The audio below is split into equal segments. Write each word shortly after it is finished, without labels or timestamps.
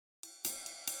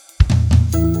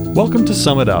Welcome to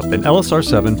Sum It Up, an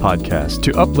LSR7 podcast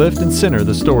to uplift and center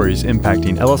the stories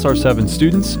impacting LSR7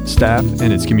 students, staff,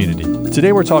 and its community.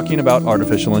 Today we're talking about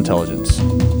artificial intelligence.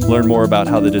 Learn more about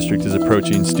how the district is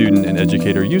approaching student and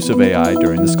educator use of AI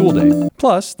during the school day.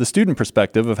 Plus, the student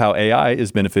perspective of how AI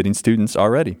is benefiting students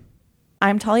already.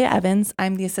 I'm Talia Evans.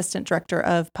 I'm the Assistant Director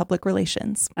of Public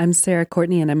Relations. I'm Sarah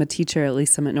Courtney, and I'm a teacher at Lee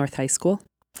Summit North High School.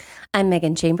 I'm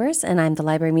Megan Chambers, and I'm the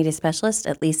Library Media Specialist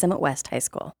at Lee Summit West High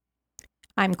School.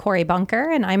 I'm Corey Bunker,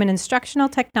 and I'm an instructional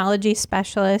technology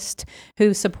specialist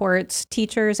who supports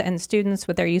teachers and students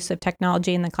with their use of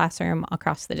technology in the classroom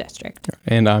across the district.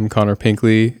 And I'm Connor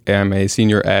Pinkley. I'm a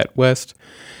senior at West,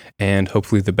 and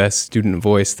hopefully the best student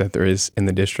voice that there is in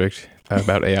the district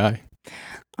about AI.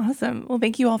 Awesome. Well,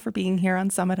 thank you all for being here on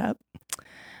Sum It Up.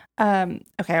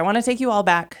 Okay, I want to take you all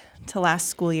back to last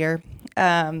school year.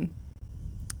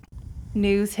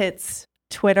 News hits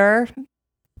Twitter,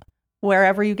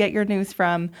 wherever you get your news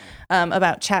from,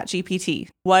 about ChatGPT.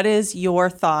 What is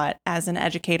your thought as an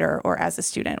educator or as a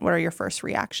student? What are your first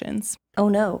reactions? Oh,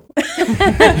 no.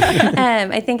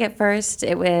 I think at first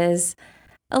it was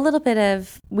a little bit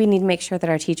of, we need to make sure that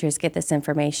our teachers get this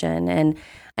information. And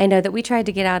I know that we tried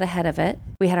to get out ahead of it.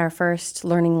 We had our first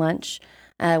learning lunch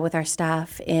with our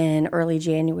staff in early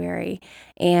January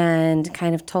and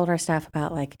kind of told our staff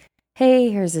about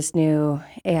hey, here's this new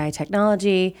AI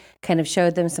technology, kind of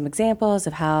showed them some examples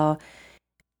of how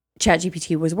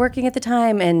ChatGPT was working at the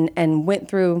time and went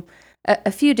through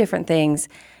a few different things,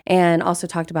 and also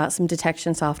talked about some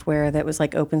detection software that was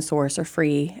open source or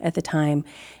free at the time.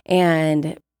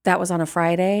 And that was on a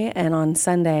Friday, and on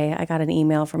Sunday I got an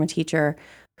email from a teacher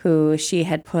who she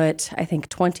had put, I think,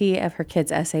 20 of her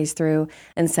kids' essays through,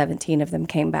 and 17 of them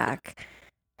came back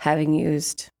having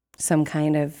used some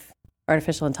kind of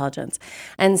artificial intelligence.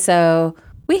 And so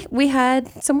we had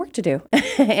some work to do.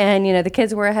 And, the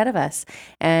kids were ahead of us.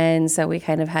 And so we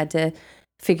kind of had to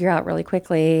figure out really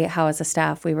quickly how, as a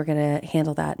staff, we were going to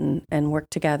handle that and work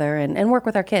together and work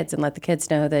with our kids and let the kids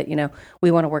know that,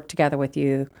 we want to work together with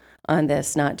you on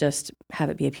this, not just have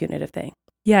it be a punitive thing.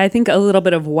 Yeah, I think a little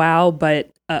bit of wow,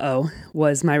 but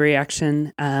was my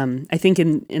reaction. I think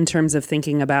in terms of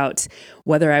thinking about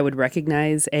whether I would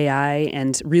recognize AI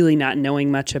and really not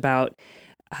knowing much about,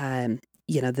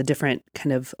 the different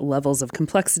kind of levels of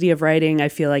complexity of writing, I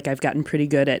feel like I've gotten pretty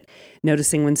good at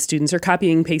noticing when students are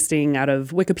copying, pasting out of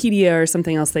Wikipedia or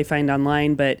something else they find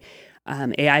online, but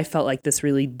AI felt like this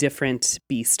really different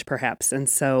beast, perhaps. And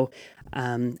so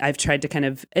I've tried to kind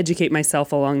of educate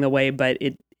myself along the way, but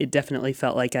it definitely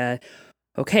felt like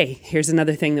okay, here's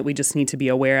another thing that we just need to be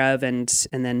aware of. And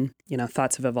then,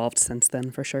 thoughts have evolved since then,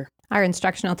 for sure. Our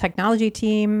instructional technology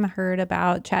team heard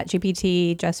about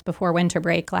ChatGPT just before winter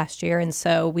break last year. And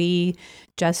so we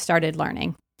just started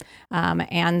learning.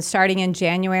 And starting in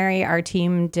January, our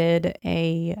team did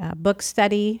a book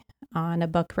study on a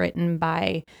book written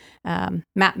by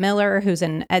Matt Miller, who's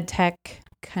an ed tech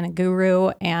kind of guru,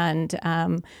 and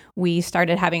we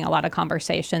started having a lot of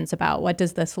conversations about what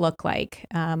does this look like?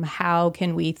 How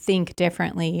can we think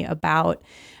differently about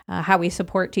how we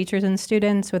support teachers and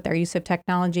students with their use of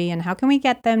technology, and how can we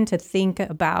get them to think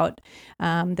about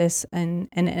this in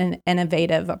an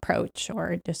innovative approach,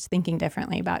 or just thinking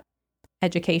differently about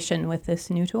education with this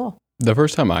new tool? The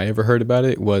first time I ever heard about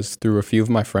it was through a few of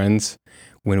my friends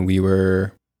when we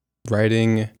were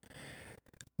writing.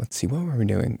 Let's see, what were we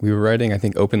doing? We were writing, I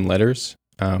think, open letters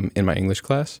in my English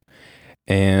class.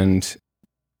 And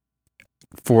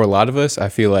for a lot of us, I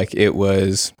feel like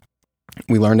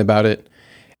we learned about it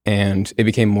and it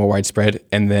became more widespread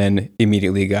and then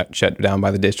immediately got shut down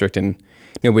by the district and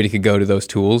nobody could go to those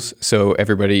tools. So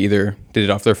everybody either did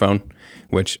it off their phone,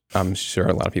 which I'm sure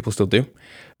a lot of people still do,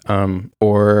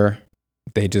 or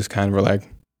they just kind of were like,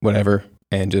 whatever,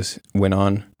 and just went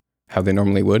on how they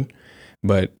normally would.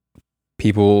 But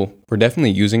people were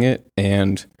definitely using it,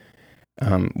 and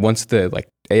once the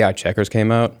AI checkers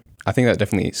came out, I think that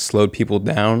definitely slowed people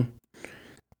down,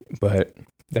 but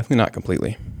definitely not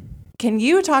completely. Can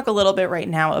you talk a little bit right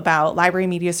now about Library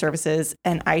Media Services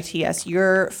and ITS,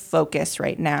 your focus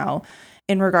right now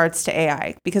in regards to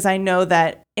AI? Because I know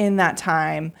that in that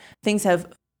time, things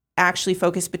have actually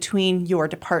focused between your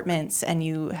departments, and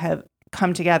you have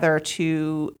come together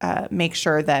to make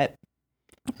sure that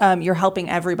you're helping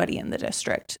everybody in the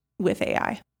district with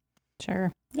AI.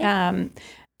 Sure. Yeah.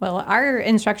 Well, our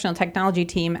instructional technology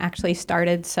team actually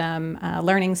started some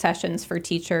learning sessions for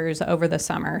teachers over the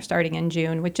summer, starting in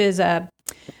June, which is a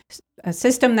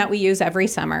system that we use every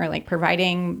summer,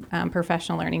 providing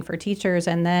professional learning for teachers.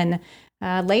 And then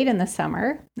late in the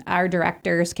summer, our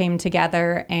directors came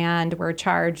together and were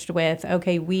charged with,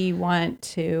 okay, we want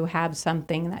to have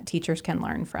something that teachers can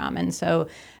learn from. And so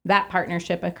that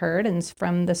partnership occurred. And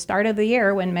from the start of the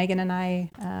year, when Megan and I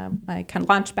kind of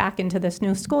launched back into this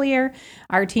new school year,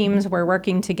 our teams were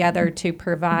working together to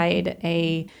provide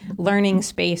a learning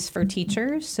space for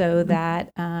teachers so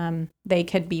that they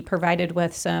could be provided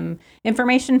with some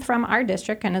information from our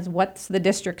district, kind of what's the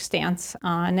district stance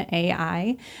on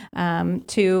AI,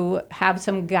 to have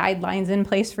some guidelines in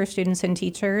place for students and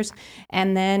teachers,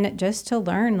 and then just to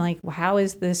learn, like, how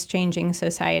is this changing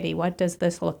society? What does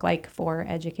this look like for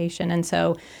education? And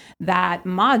so that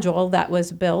module that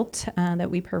was built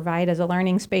that we provide as a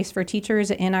learning space for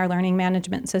teachers in our learning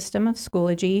management system of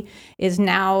Schoology is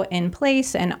now in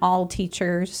place, and all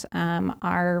teachers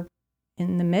are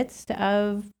in the midst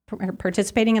of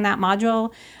participating in that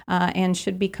module and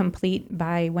should be complete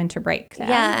by winter break.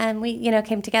 Yeah, and we,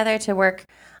 came together to work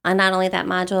on not only that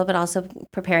module, but also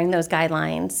preparing those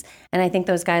guidelines. And I think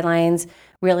those guidelines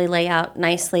really lay out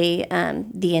nicely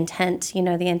the intent.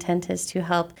 The intent is to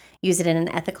help use it in an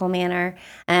ethical manner.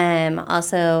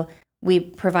 Also, we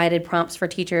provided prompts for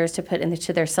teachers to put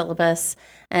into their syllabus,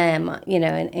 and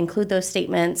include those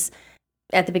statements.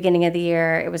 At the beginning of the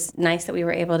year, it was nice that we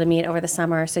were able to meet over the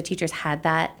summer, so teachers had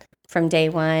that from day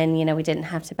one. We didn't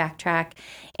have to backtrack.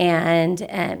 And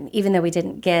even though we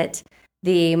didn't get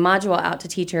the module out to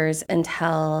teachers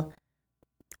until,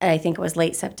 I think it was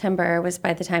late September, was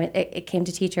by the time it came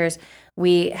to teachers,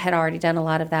 we had already done a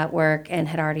lot of that work and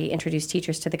had already introduced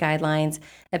teachers to the guidelines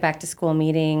at back-to-school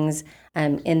meetings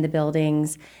in the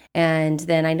buildings. And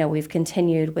then I know we've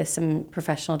continued with some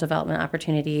professional development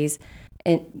opportunities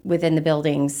within the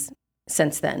buildings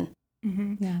since then.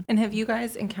 Mm-hmm. Yeah. And have you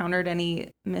guys encountered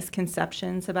any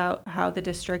misconceptions about how the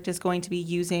district is going to be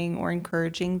using or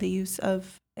encouraging the use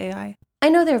of AI? I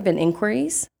know there have been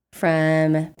inquiries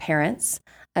from parents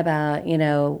about,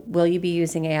 will you be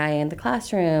using AI in the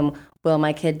classroom? Will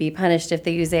my kid be punished if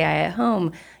they use AI at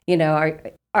home?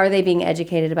 Are they being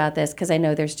educated about this? Because I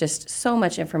know there's just so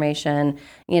much information,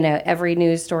 every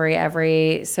news story,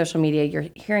 every social media, you're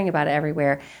hearing about it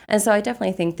everywhere. And so I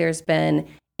definitely think there's been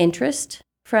interest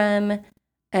from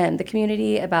the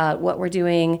community about what we're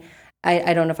doing.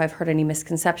 I don't know if I've heard any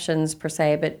misconceptions per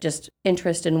se, but just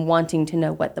interest in wanting to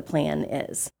know what the plan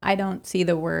is. I don't see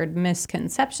the word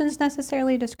misconceptions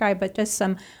necessarily described, but just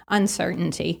some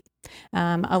uncertainty.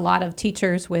 A lot of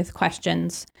teachers with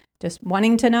questions, just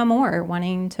wanting to know more,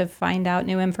 wanting to find out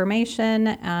new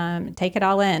information, take it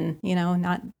all in,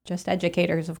 not just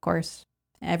educators, of course,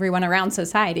 everyone around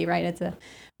society, right? It's a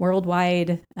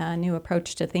worldwide new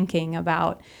approach to thinking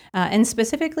about, and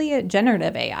specifically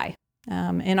generative AI.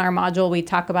 In our module, we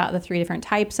talk about the 3 different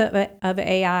types of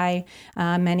AI.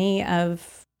 Many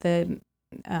of the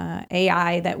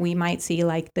AI that we might see,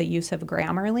 like the use of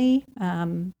Grammarly,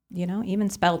 even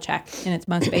spell check in its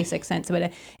most basic sense.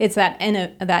 But it's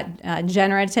that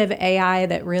generative AI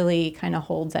that really kind of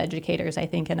holds educators, I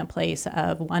think, in a place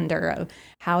of wonder of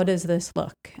how does this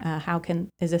look?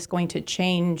 Is this going to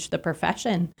change the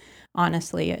profession,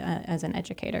 honestly, as an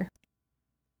educator?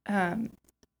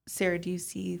 Sarah, do you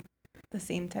see the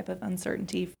same type of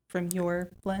uncertainty from your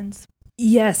lens?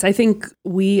 Yes, I think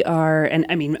we are, and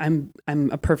I mean, I'm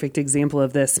a perfect example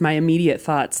of this. My immediate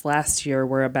thoughts last year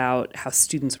were about how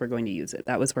students were going to use it.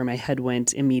 That was where my head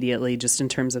went immediately, just in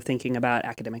terms of thinking about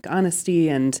academic honesty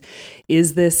and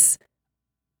is this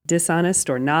dishonest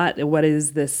or not? What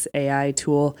is this AI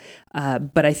tool?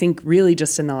 But I think really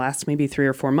just in the last maybe 3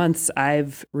 or 4 months,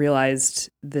 I've realized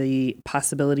the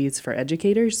possibilities for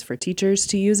educators, for teachers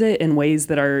to use it in ways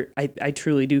that are, I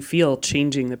truly do feel,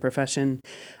 changing the profession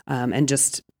and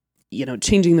just,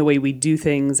 changing the way we do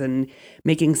things and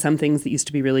making some things that used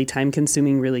to be really time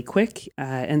consuming really quick.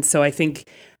 And so I think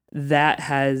that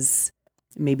has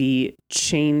maybe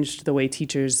changed the way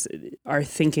teachers are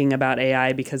thinking about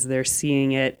AI because they're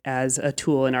seeing it as a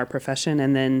tool in our profession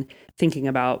and then thinking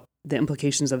about the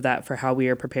implications of that for how we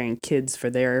are preparing kids for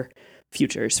their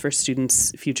futures, for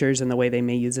students' futures and the way they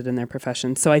may use it in their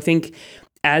profession. So I think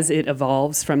as it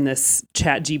evolves from this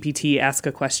chat GPT, ask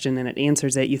a question and it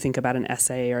answers it, you think about an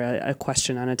essay or a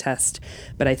question on a test.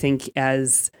 But I think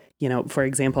as, for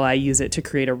example, I use it to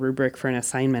create a rubric for an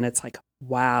assignment, it's like,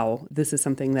 wow, this is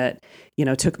something that,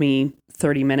 took me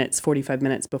 30 minutes, 45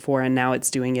 minutes before, and now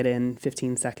it's doing it in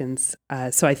 15 seconds.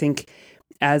 So I think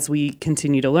as we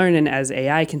continue to learn and as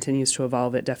AI continues to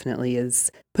evolve, it definitely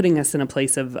is putting us in a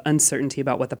place of uncertainty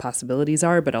about what the possibilities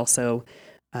are, but also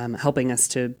helping us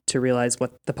to realize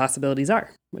what the possibilities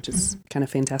are, which is kind of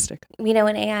fantastic. When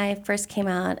AI first came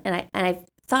out, and I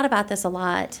thought about this a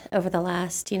lot over the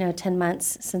last, 10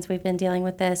 months since we've been dealing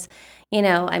with this.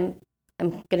 I'm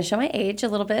going to show my age a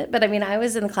little bit, but I mean, I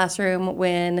was in the classroom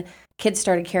when kids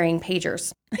started carrying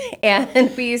pagers.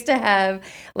 And we used to have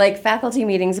like faculty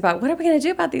meetings about what are we going to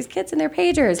do about these kids and their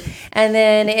pagers? And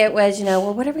then it was,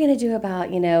 well, what are we going to do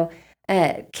about,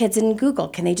 kids in Google?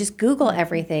 Can they just Google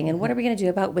everything? And what are we going to do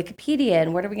about Wikipedia?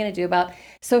 And what are we going to do about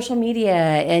social media?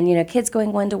 And, kids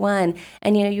going one-to-one.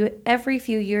 And, you every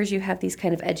few years you have these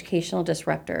kind of educational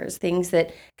disruptors, things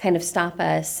that kind of stop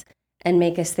us and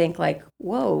make us think like,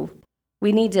 whoa,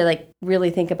 we need to like really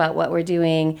think about what we're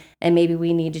doing, and maybe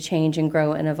we need to change and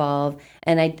grow and evolve.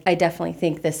 And I definitely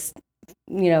think this,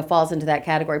 falls into that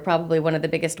category. Probably one of the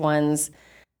biggest ones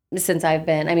since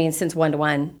since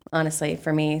one-to-one, honestly,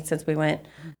 for me, since we went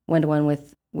one-to-one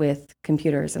with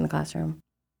computers in the classroom.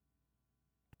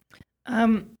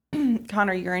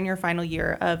 Connor, you're in your final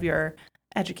year of your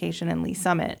education in Lee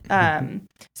Summit.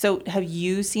 So have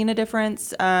you seen a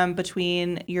difference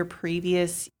between your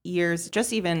previous years,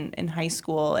 just even in high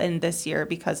school, and this year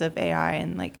because of AI,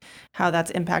 and like how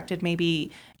that's impacted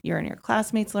maybe you and your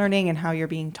classmates' learning and how you're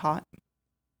being taught?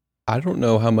 I don't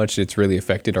know how much it's really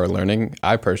affected our learning.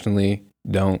 I personally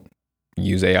don't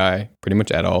use AI pretty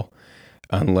much at all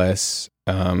unless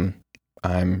I'm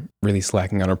really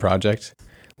slacking on a project.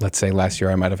 Let's say last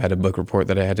year I might have had a book report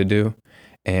that I had to do,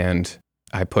 and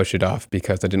I pushed it off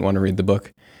because I didn't want to read the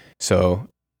book. So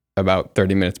about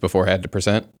 30 minutes before I had to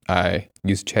present, I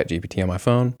used ChatGPT on my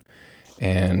phone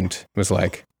and was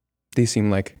like, these seem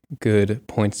like good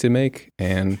points to make,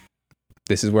 and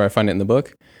this is where I find it in the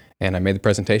book. And I made the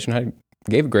presentation. I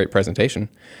gave a great presentation,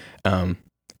 and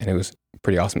it was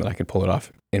pretty awesome that I could pull it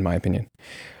off, in my opinion.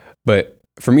 But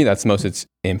for me, that's the most it's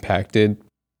impacted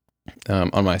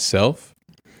on myself.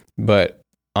 But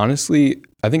honestly,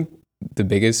 I think the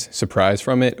biggest surprise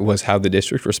from it was how the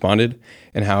district responded,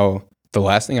 and how the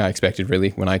last thing I expected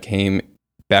really when I came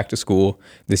back to school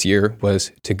this year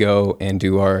was to go and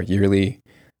do our yearly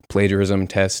plagiarism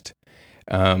test.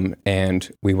 And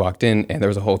we walked in and there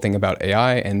was a whole thing about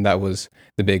AI, and that was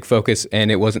the big focus. And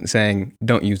it wasn't saying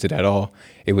don't use it at all.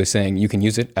 It was saying you can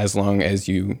use it as long as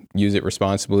you use it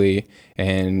responsibly,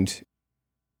 and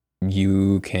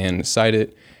you can cite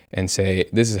it and say,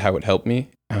 this is how it helped me.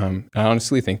 I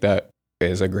honestly think that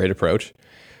is a great approach,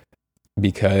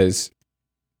 because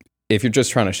if you're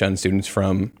just trying to shun students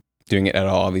from doing it at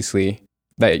all, obviously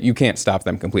that you can't stop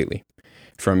them completely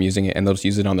from using it, and they'll just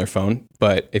use it on their phone.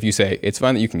 But if you say it's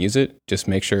fine that you can use it, just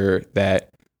make sure that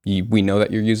we know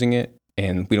that you're using it,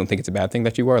 and we don't think it's a bad thing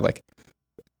that you are, like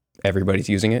everybody's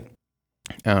using it.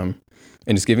 And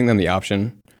just giving them the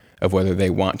option of whether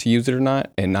they want to use it or not,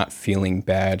 and not feeling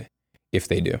bad if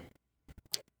they do.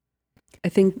 I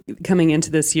think coming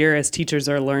into this year as teachers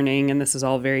are learning, and this is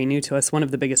all very new to us, one of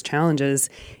the biggest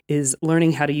challenges is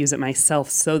learning how to use it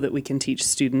myself so that we can teach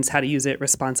students how to use it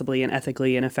responsibly and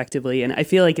ethically and effectively. And I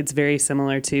feel like it's very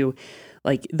similar to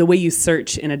like the way you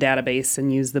search in a database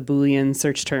and use the Boolean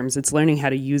search terms. It's learning how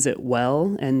to use it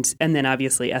well and then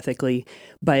obviously ethically.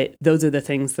 But those are the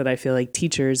things that I feel like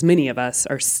teachers, many of us,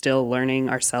 are still learning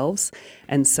ourselves.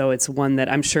 And so it's one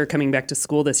that I'm sure coming back to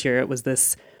school this year, it was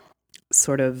this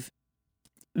sort of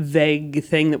vague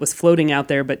thing that was floating out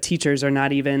there, but teachers are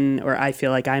not even, or I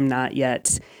feel like I'm not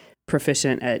yet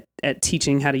proficient at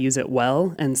teaching how to use it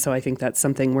well. And so I think that's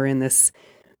something we're in this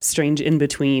strange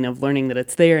in-between of learning that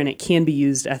it's there and it can be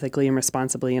used ethically and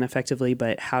responsibly and effectively,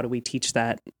 but how do we teach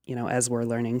that, as we're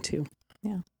learning too?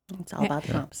 Yeah. It's all about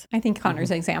prompts. I think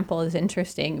Connor's example is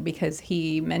interesting because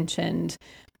he mentioned,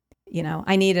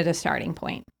 I needed a starting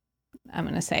point, I'm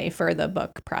going to say, for the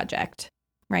book project.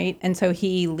 Right. And so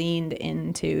he leaned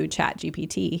into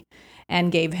ChatGPT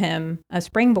and gave him a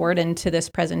springboard into this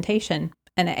presentation.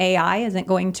 And AI isn't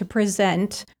going to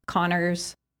present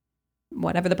Connor's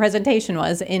whatever the presentation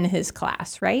was in his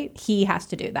class, right? He has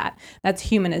to do that. That's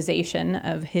humanization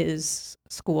of his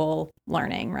school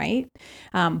learning, right?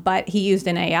 But he used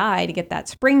an AI to get that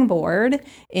springboard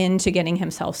into getting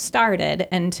himself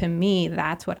started. And to me,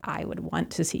 that's what I would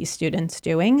want to see students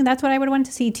doing. That's what I would want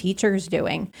to see teachers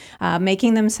doing,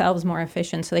 making themselves more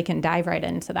efficient so they can dive right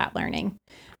into that learning.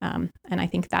 And I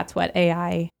think that's what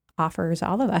AI offers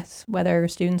all of us, whether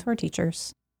students or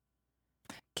teachers.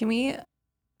 Can we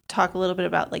talk a little bit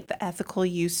about like the ethical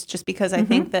use, just because I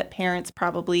think that parents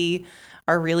probably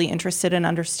are really interested in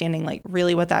understanding like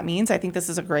really what that means. I think this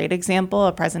is a great example,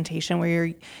 a presentation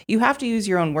where you have to use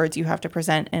your own words, you have to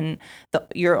present in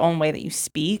your own way that you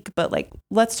speak. But like,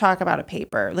 let's talk about a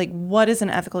paper. Like, what is an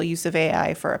ethical use of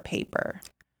AI for a paper?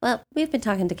 Well, we've been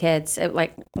talking to kids,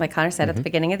 like Connor said at the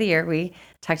beginning of the year, we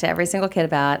talked to every single kid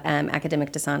about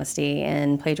academic dishonesty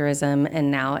and plagiarism, and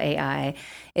now AI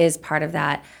is part of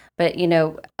that. But,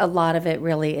 a lot of it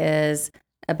really is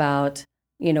about,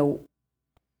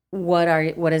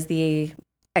 what is the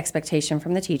expectation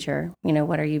from the teacher?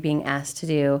 What are you being asked to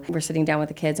do? We're sitting down with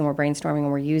the kids and we're brainstorming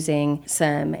and we're using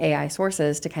some AI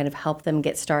sources to kind of help them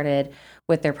get started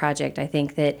with their project. I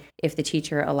think that if the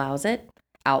teacher allows it,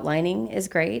 outlining is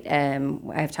great.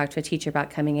 I've talked to a teacher about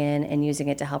coming in and using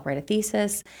it to help write a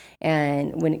thesis.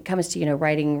 And when it comes to,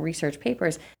 writing research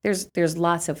papers, there's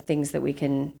lots of things that we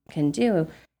can do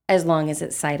as long as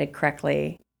it's cited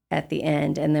correctly at the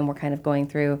end. And then we're kind of going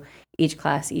through each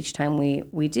class, each time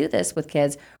we do this with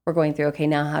kids, we're going through, okay,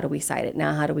 now how do we cite it?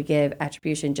 Now how do we give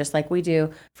attribution, just like we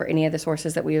do for any of the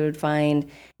sources that we would find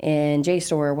in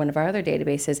JSTOR or one of our other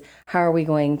databases? How are we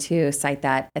going to cite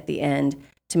that at the end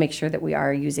to make sure that we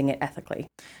are using it ethically?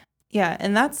 Yeah,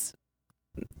 and that's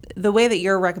the way that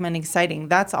you're recommending citing.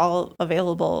 That's all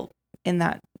available in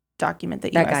that document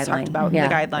that you guys talked about, the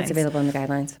guidelines. It's available in the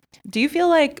guidelines. Do you feel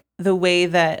like the way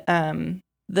that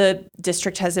the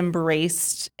district has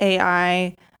embraced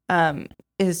AI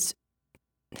is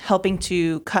helping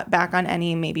to cut back on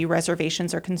any maybe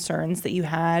reservations or concerns that you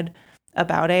had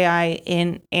about AI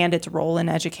and its role in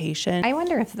education? I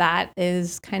wonder if that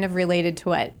is kind of related to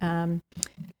what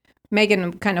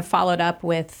Megan kind of followed up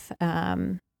with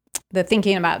the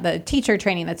thinking about the teacher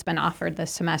training that's been offered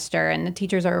this semester. And the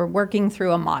teachers are working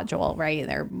through a module, right?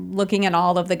 They're looking at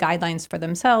all of the guidelines for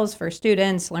themselves, for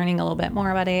students, learning a little bit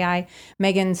more about AI.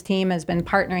 Megan's team has been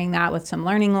partnering that with some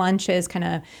learning lunches, kind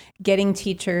of getting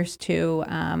teachers to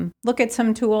look at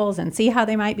some tools and see how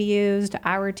they might be used.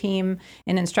 Our team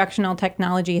in instructional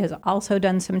technology has also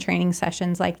done some training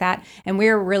sessions like that. And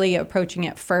we're really approaching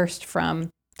it first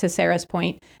from, to Sarah's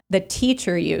point, the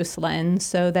teacher use lens,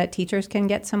 so that teachers can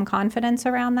get some confidence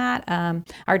around that.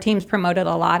 Our team's promoted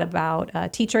a lot about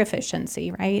teacher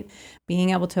efficiency, right?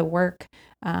 Being able to work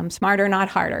smarter, not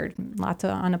harder, lots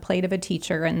on a plate of a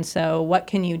teacher. And so what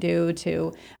can you do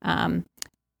to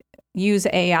use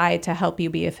AI to help you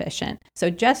be efficient? So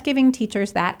just giving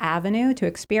teachers that avenue to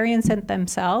experience it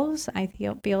themselves, I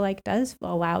feel like does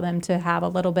allow them to have a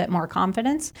little bit more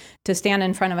confidence to stand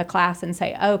in front of a class and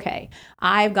say, okay,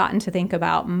 I've gotten to think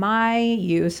about my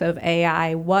use of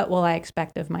AI. What will I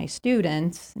expect of my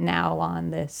students now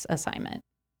on this assignment?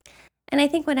 And I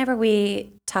think whenever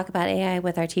we talk about AI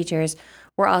with our teachers,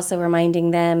 we're also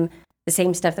reminding them the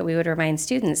same stuff that we would remind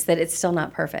students, that it's still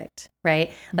not perfect, right?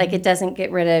 Mm-hmm. Like, it doesn't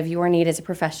get rid of your need as a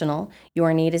professional,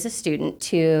 your need as a student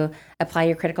to apply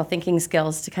your critical thinking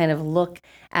skills to kind of look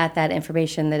at that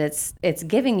information that it's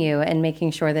giving you and making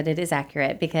sure that it is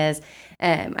accurate. Because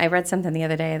I read something the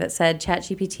other day that said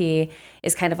ChatGPT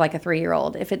is kind of like a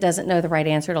 3-year-old. If it doesn't know the right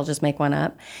answer, it'll just make one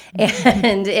up. Mm-hmm.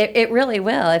 And it really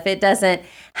will. If it doesn't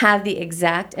have the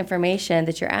exact information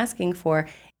that you're asking for,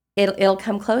 it'll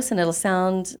come close and it'll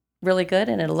sound really good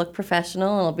and it'll look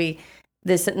professional.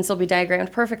 This sentence will be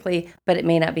diagrammed perfectly, but it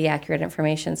may not be accurate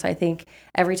information. So I think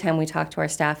every time we talk to our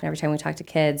staff and every time we talk to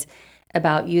kids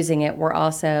about using it, we're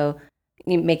also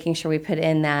making sure we put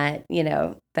in that,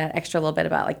 that extra little bit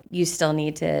about, like, you still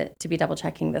need to be double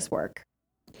checking this work.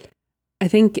 I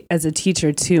think as a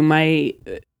teacher too, my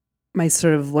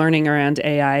sort of learning around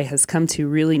AI has come to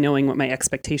really knowing what my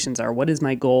expectations are. What is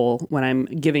my goal when I'm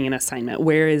giving an assignment?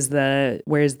 Where is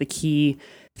the key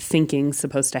thinking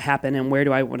supposed to happen, and where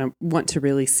do I want to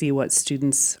really see what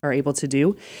students are able to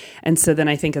do? And so then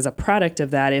I think as a product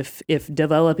of that, if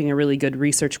developing a really good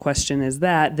research question is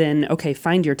that, then okay,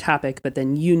 find your topic, but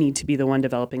then you need to be the one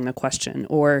developing the question.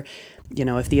 Or,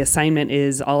 if the assignment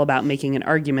is all about making an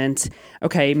argument,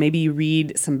 okay, maybe you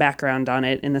read some background on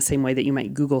it in the same way that you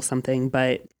might Google something,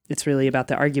 but it's really about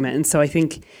the argument. And so I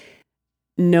think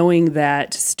knowing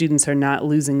that students are not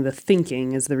losing the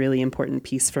thinking is the really important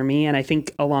piece for me. And I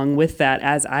think along with that,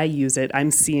 as I use it,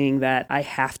 I'm seeing that I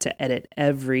have to edit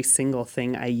every single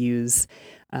thing I use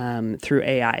through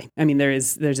AI. I mean,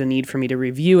 there's a need for me to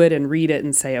review it and read it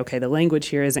and say, okay, the language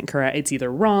here isn't correct. It's either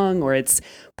wrong or it's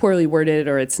poorly worded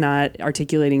or it's not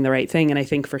articulating the right thing. And I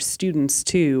think for students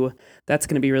too, that's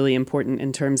going to be really important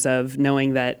in terms of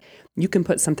knowing that you can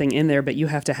put something in there, but you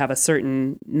have to have a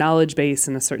certain knowledge base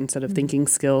and a certain set of thinking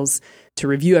skills to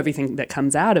review everything that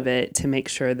comes out of it to make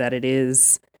sure that it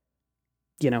is,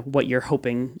 what you're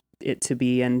hoping it to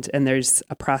be. And there's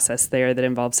a process there that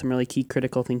involves some really key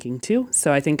critical thinking too.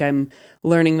 So I think I'm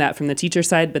learning that from the teacher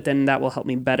side, but then that will help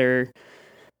me better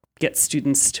get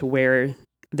students to where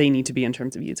they need to be in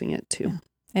terms of using it too.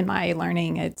 In my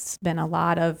learning, it's been a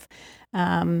lot of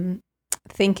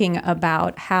thinking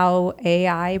about how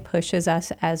AI pushes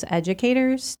us as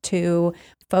educators to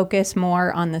focus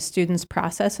more on the student's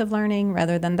process of learning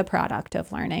rather than the product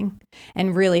of learning.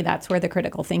 And really, that's where the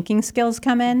critical thinking skills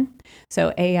come in.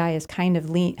 So AI is kind of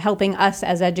helping us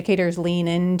as educators lean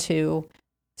into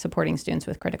supporting students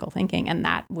with critical thinking. And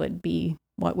that would be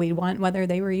what we want, whether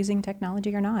they were using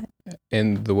technology or not.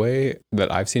 And the way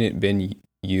that I've seen it been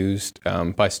used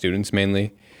by students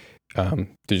mainly,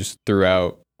 just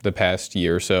throughout the past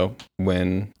year or so,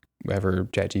 whenever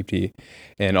ChatGPT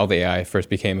and all the AI first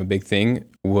became a big thing,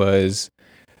 was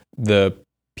the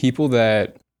people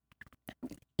that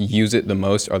use it the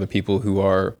most are the people who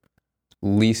are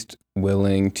least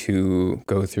willing to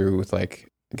go through with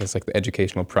the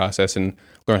educational process and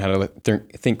learn how to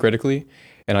think critically.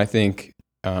 And I think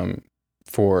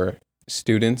for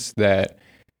students that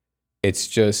it's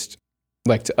just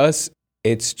to us,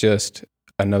 it's just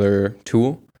another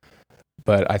tool.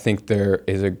 But I think there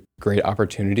is a great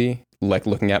opportunity,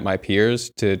 looking at my peers,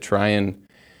 to try and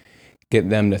get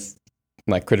them to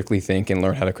critically think and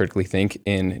learn how to critically think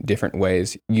in different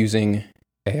ways using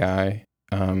AI.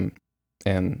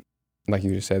 And like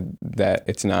you just said, that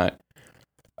it's not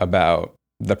about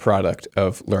the product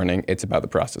of learning, it's about the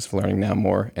process of learning now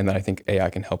more. And that I think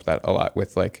AI can help that a lot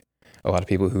with a lot of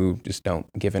people who just don't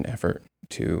give an effort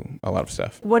to a lot of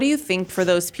stuff. What do you think for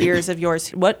those peers of yours?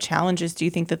 What challenges do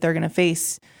you think that they're going to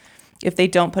face if they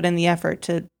don't put in the effort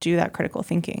to do that critical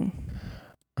thinking?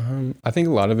 I think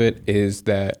a lot of it is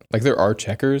that there are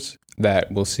checkers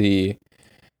that will see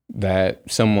that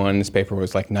someone's paper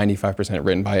was 95%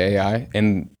 written by AI,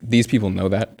 and these people know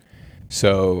that.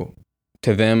 So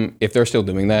to them, if they're still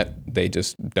doing that, they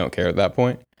just don't care at that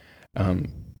point.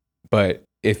 But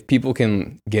if people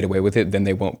can get away with it, then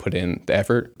they won't put in the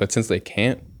effort. But since they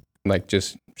can't,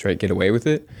 just straight get away with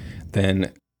it,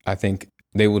 then I think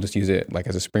they will just use it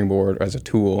as a springboard or as a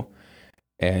tool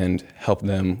and help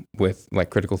them with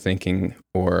critical thinking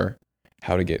or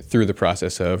how to get through the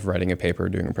process of writing a paper,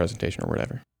 doing a presentation, or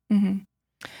whatever. Mm-hmm.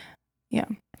 Yeah,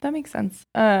 that makes sense.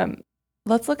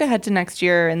 Let's look ahead to next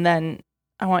year, and then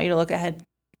I want you to look ahead.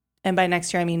 And by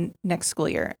next year, I mean next school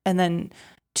year, and then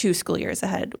 2 school years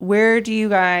ahead. Where do you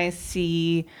guys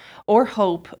see or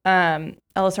hope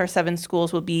LSR7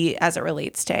 schools will be as it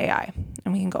relates to AI?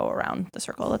 And we can go around the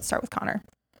circle. Let's start with Connor.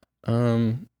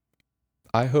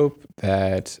 I hope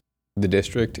that the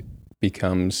district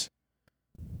becomes,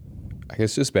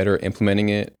 just better implementing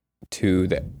it to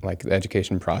the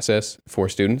education process for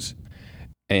students.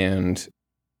 And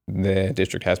the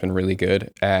district has been really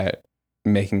good at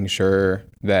making sure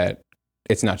that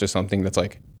it's not just something that's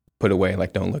put away,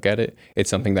 don't look at it. It's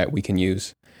something that we can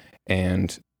use,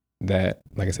 and that,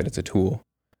 like I said, it's a tool.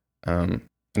 And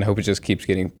I hope it just keeps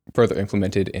getting further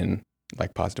implemented in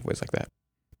positive ways like that.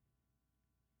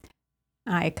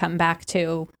 I come back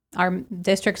to our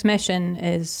district's mission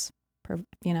is,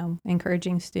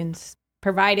 encouraging students,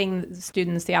 providing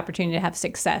students the opportunity to have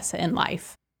success in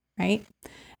life, right?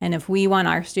 And if we want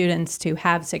our students to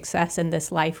have success in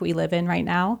this life we live in right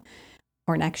now,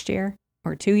 or next year,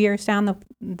 or 2 years down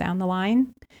the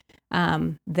line,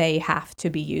 they have to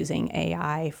be using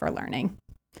AI for learning.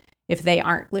 If they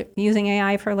aren't using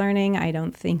AI for learning, I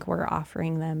don't think we're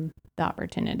offering them the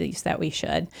opportunities that we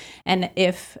should. And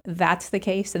if that's the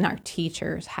case, then our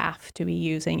teachers have to be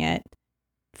using it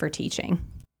for teaching.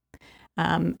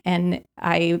 And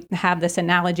I have this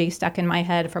analogy stuck in my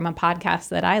head from a podcast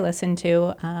that I listen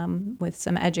to with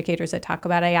some educators that talk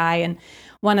about AI. And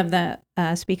one of the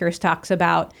speakers talks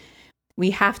about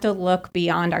we have to look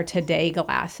beyond our today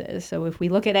glasses. So if we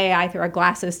look at AI through our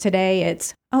glasses today,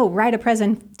 it's, write a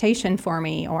presentation for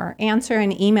me or answer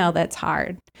an email that's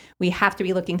hard. We have to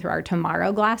be looking through our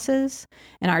tomorrow glasses.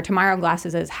 And our tomorrow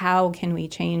glasses is how can we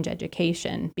change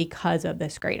education because of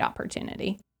this great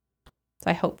opportunity? So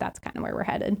I hope that's kind of where we're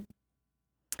headed.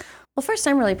 Well, first,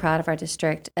 I'm really proud of our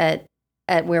district at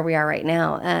where we are right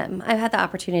now. I've had the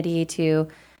opportunity to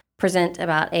present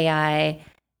about AI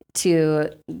to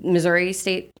Missouri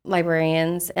State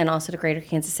librarians and also to Greater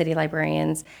Kansas City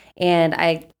librarians. And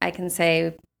I can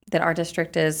say that our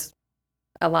district is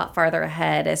a lot farther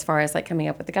ahead as far as coming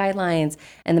up with the guidelines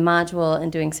and the module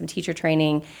and doing some teacher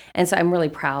training. And so I'm really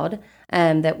proud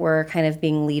that we're kind of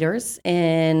being leaders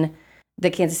in the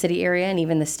Kansas City area and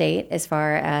even the state as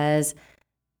far as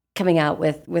coming out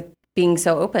with being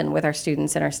so open with our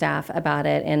students and our staff about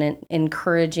it and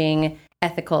encouraging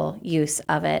ethical use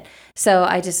of it. So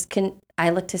I I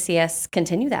look to see us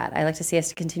continue that. I like to see us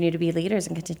to continue to be leaders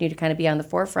and continue to kind of be on the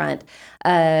forefront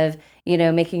of,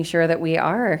 making sure that we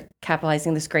are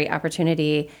capitalizing this great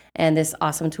opportunity and this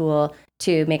awesome tool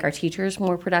to make our teachers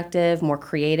more productive, more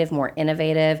creative, more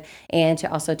innovative, and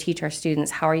to also teach our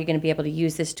students how are you going to be able to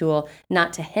use this tool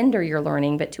not to hinder your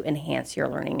learning, but to enhance your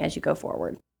learning as you go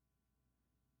forward.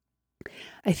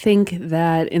 I think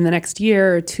that in the next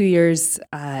year or 2 years,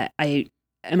 I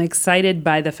am excited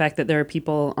by the fact that there are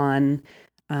people on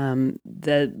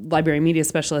the library media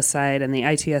specialist side and the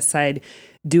ITS side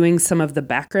doing some of the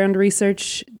background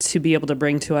research to be able to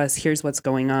bring to us, here's what's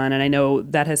going on. And I know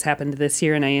that has happened this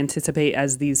year, and I anticipate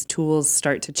as these tools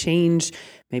start to change,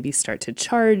 maybe start to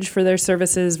charge for their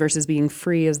services versus being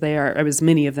free as they are, as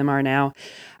many of them are now.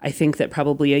 I think that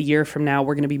probably a year from now,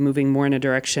 we're going to be moving more in a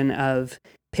direction of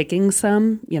picking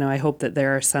some. I hope that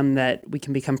there are some that we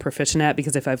can become proficient at,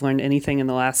 because if I've learned anything in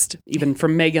the last, even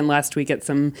from Megan last week at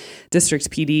some district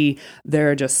PD,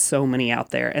 there are just so many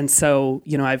out there. And so,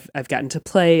 I've gotten to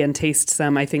play and taste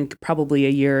some. I think probably a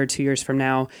year or 2 years from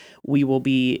now, we will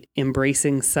be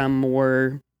embracing some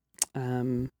more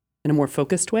in a more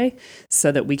focused way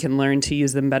so that we can learn to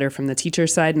use them better from the teacher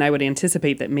side. And I would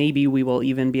anticipate that maybe we will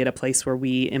even be at a place where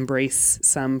we embrace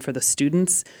some for the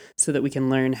students so that we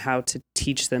can learn how to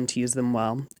teach them to use them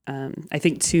well. I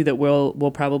think too that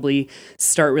we'll probably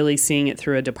start really seeing it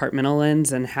through a departmental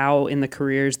lens, and how in the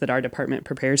careers that our department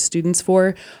prepares students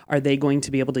for, are they going to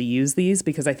be able to use these?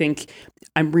 Because I think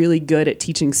I'm really good at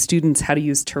teaching students how to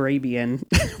use Turabian,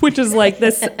 which is like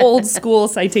this old school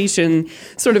citation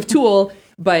sort of tool.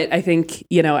 But I think,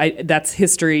 that's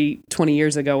history 20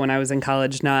 years ago when I was in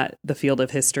college, not the field of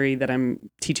history that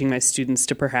I'm teaching my students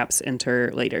to perhaps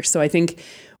enter later. So I think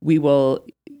we will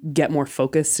get more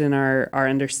focused in our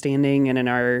understanding and in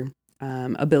our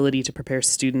ability to prepare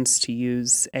students to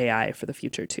use AI for the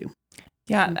future too.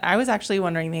 Yeah, I was actually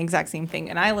wondering the exact same thing.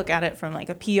 And I look at it from like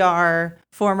a PR,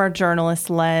 former journalist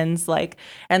lens,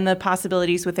 and the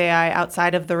possibilities with AI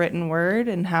outside of the written word,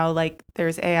 and how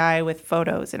there's AI with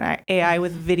photos and AI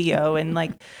with video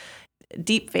and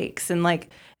deep fakes. And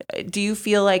do you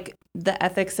feel like the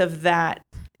ethics of that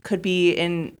could be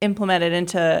implemented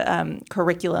into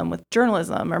curriculum with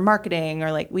journalism or marketing,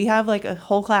 or we have a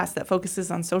whole class that focuses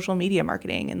on social media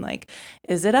marketing, and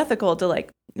is it ethical to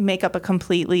make up a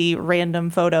completely random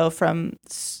photo from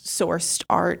sourced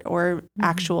art or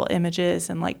actual images?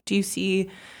 And do you see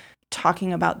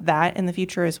talking about that in the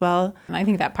future as well? I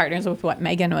think that partners with what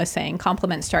Megan was saying,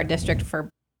 compliments to our district for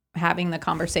having the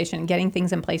conversation, getting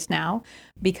things in place now,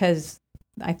 because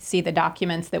I see the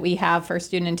documents that we have for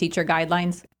student and teacher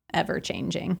guidelines ever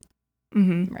changing.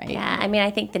 Mm-hmm. Right. Yeah. I mean,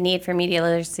 I think the need for media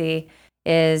literacy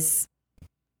is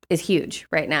huge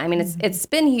right now. I mean, it's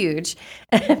been huge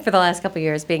for the last couple of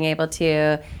years, being able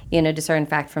to, discern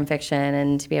fact from fiction,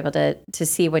 and to be able to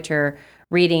see what you're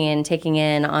reading and taking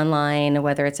in online,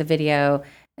 whether it's a video,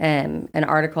 an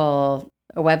article,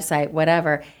 a website,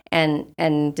 whatever,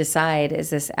 and decide, is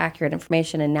this accurate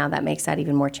information? And now that makes that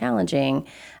even more challenging,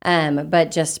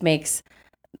 but just makes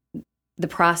the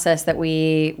process that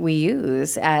we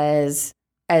use as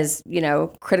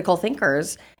critical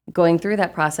thinkers going through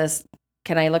that process.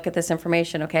 Can I look at this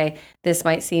information? Okay, this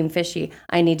might seem fishy.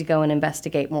 I need to go and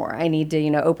investigate more. I need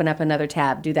to, open up another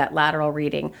tab, do that lateral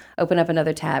reading, open up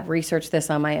another tab, research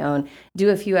this on my own,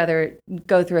 go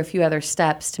through a few other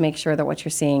steps to make sure that what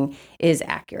you're seeing is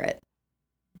accurate.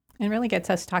 It really gets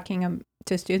us talking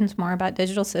to students more about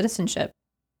digital citizenship,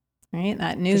 right?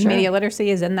 That news sure. media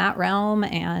literacy is in that realm,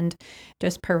 and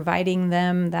just providing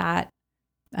them that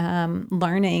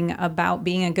learning about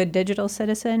being a good digital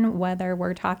citizen, whether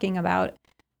we're talking about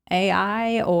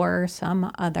AI or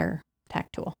some other tech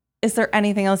tool. Is there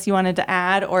anything else you wanted to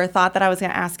add or thought that I was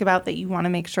going to ask about that you want to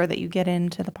make sure that you get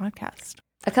into the podcast?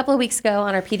 A couple of weeks ago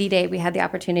on our PD Day, we had the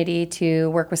opportunity to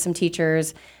work with some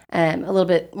teachers a little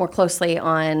bit more closely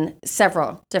on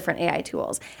several different AI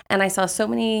tools. And I saw so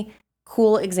many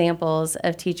cool examples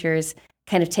of teachers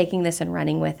kind of taking this and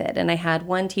running with it. And I had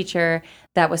one teacher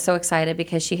that was so excited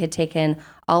because she had taken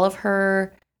all of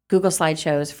her Google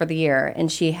slideshows for the year,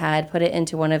 and she had put it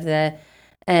into one of the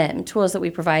tools that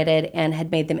we provided and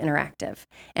had made them interactive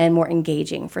and more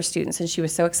engaging for students. And she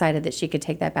was so excited that she could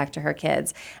take that back to her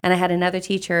kids. And I had another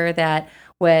teacher that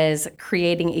was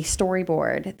creating a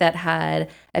storyboard that had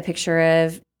a picture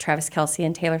of Travis Kelce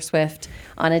and Taylor Swift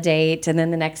on a date, and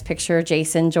then the next picture,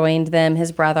 Jason joined them,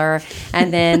 his brother,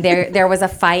 and then there was a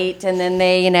fight, and then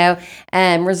they,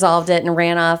 resolved it and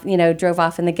ran off, drove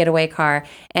off in the getaway car.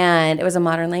 And it was a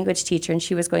modern language teacher, and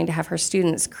she was going to have her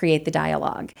students create the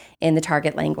dialogue in the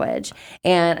target language.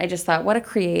 And I just thought, what a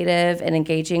creative and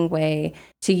engaging way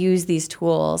to use these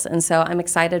tools. And so I'm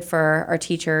excited for our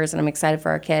teachers, and I'm excited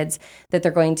for our kids that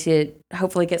they're going to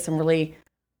hopefully get some really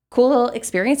cool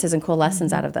experiences and cool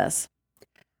lessons out of this.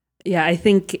 Yeah, I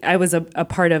think I was a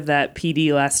part of that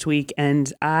PD last week,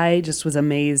 and I just was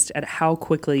amazed at how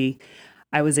quickly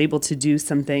I was able to do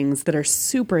some things that are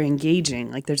super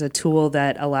engaging. Like there's a tool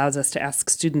that allows us to ask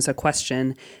students a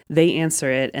question, they answer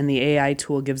it, and the AI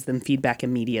tool gives them feedback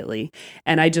immediately.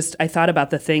 And I thought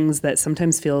about the things that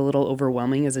sometimes feel a little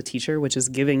overwhelming as a teacher, which is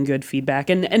giving good feedback.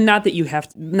 And not that you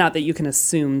can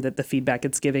assume that the feedback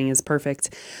it's giving is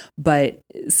perfect, but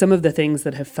some of the things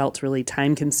that have felt really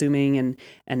time consuming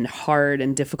and hard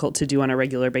and difficult to do on a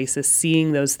regular basis,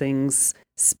 seeing those things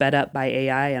sped up by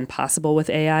AI and possible with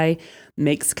AI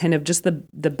makes kind of just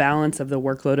the balance of the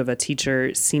workload of a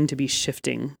teacher seem to be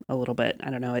shifting a little bit.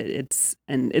 I don't know. It's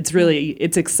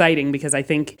exciting because I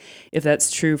think if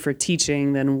that's true for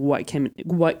teaching, then what can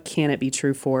it be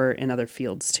true for in other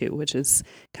fields too, which is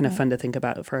kind of fun to think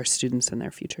about for our students and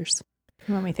their futures.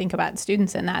 When we think about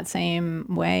students in that same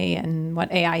way and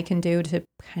what AI can do to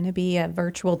kind of be a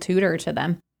virtual tutor to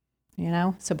them,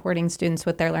 supporting students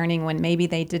with their learning when maybe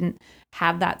they didn't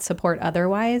have that support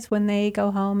otherwise when they go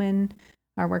home and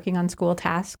are working on school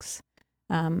tasks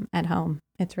at home.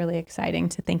 It's really exciting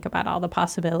to think about all the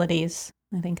possibilities.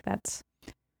 I think that's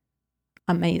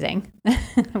amazing.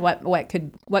 what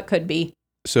could be.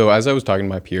 So as I was talking to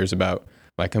my peers about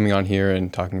like coming on here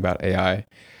and talking about AI,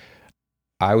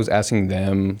 I was asking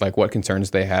them like what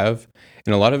concerns they have,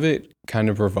 and a lot of it kind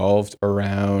of revolved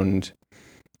around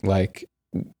like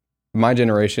my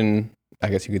generation, I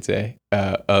guess you could say,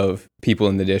 of people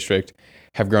in the district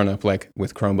have grown up like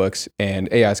with Chromebooks, and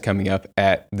AI is coming up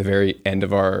at the very end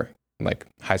of our like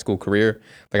high school career.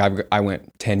 Like I went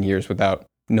 10 years without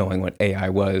knowing what AI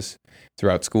was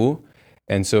throughout school.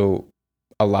 And so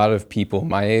a lot of people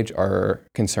my age are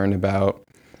concerned about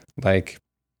like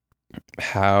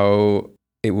how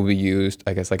it will be used,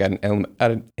 I guess, like at an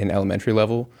elementary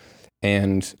level.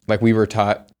 And like we were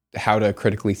taught how to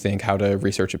critically think, how to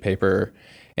research a paper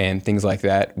and things like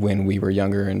that when we were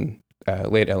younger in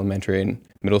late elementary and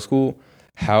middle school.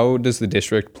 How does the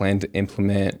district plan to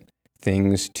implement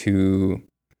things to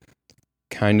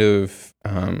kind of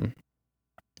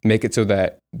make it so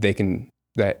that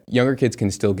that younger kids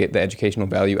can still get the educational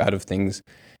value out of things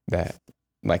that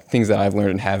I've learned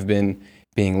and have been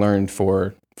being learned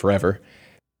for forever,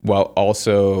 while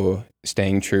also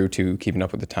staying true to keeping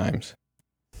up with the times?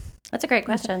 That's a great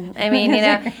question. I mean,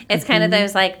 it's kind of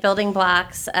those like building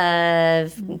blocks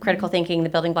of critical thinking, the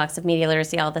building blocks of media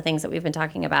literacy, all the things that we've been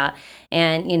talking about,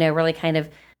 and, really kind of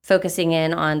focusing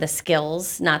in on the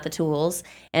skills, not the tools.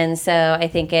 And so I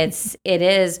think it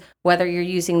is whether you're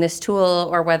using this tool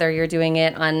or whether you're doing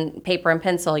it on paper and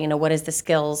pencil, what is the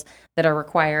skills that are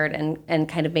required, and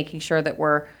kind of making sure that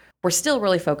we're still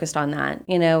really focused on that.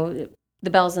 The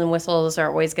bells and whistles are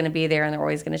always going to be there and they're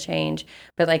always going to change,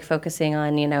 but like focusing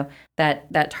on,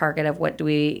 that target of what do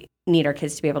we need our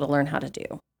kids to be able to learn how to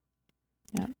do.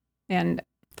 Yeah. And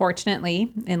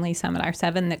fortunately, in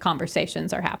LSR7, the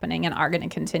conversations are happening and are going to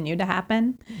continue to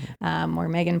happen. Where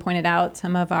Megan pointed out,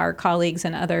 some of our colleagues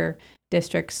in other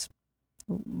districts,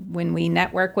 when we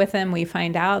network with them, we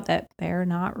find out that they're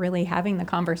not really having the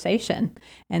conversation.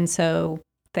 And so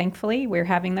thankfully, we're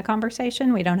having the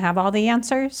conversation. We don't have all the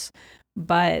answers,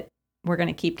 but we're going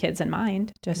to keep kids in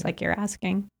mind, just like you're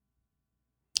asking.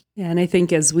 Yeah, and I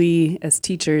think as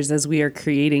teachers, as we are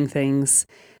creating things,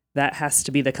 that has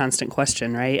to be the constant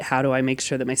question, right? How do I make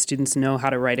sure that my students know how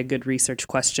to write a good research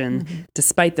question,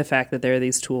 despite the fact that there are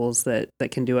these tools that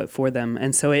can do it for them?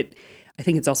 And so I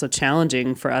think it's also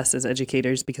challenging for us as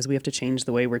educators because we have to change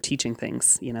the way we're teaching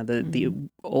things. The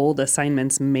old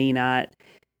assignments may not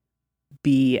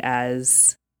be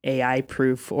as AI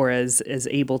proof or as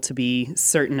able to be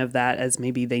certain of that as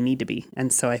maybe they need to be.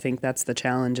 And so I think that's the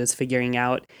challenge, is figuring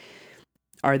out,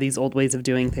 are these old ways of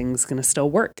doing things going to still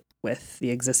work with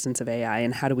the existence of AI,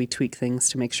 and how do we tweak things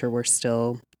to make sure we're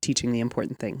still teaching the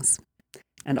important things?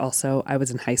 And also, I was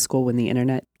in high school when the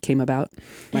internet came about.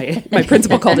 My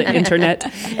principal called it internet.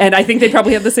 And I think they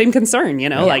probably have the same concern,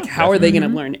 like how are they going to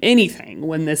learn anything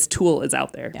when this tool is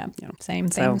out there? Yeah, same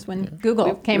things when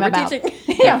Google came about.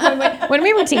 When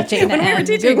we were teaching.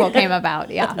 Google came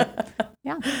about, yeah.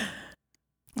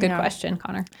 Good Yeah. question,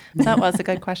 Connor. That was a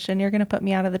good question. You're going to put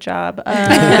me out of the job.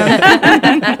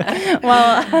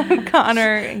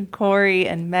 Connor and Corey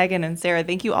and Megan and Sarah,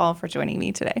 thank you all for joining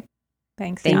me today.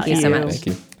 Thanks. Thank you so much. Thank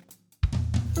you.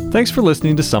 Thanks for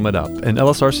listening to Sum It Up, an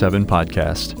LSR7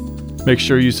 podcast. Make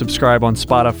sure you subscribe on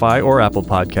Spotify or Apple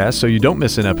Podcasts so you don't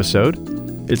miss an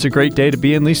episode. It's a great day to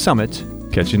be in Lee Summit.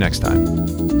 Catch you next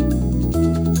time.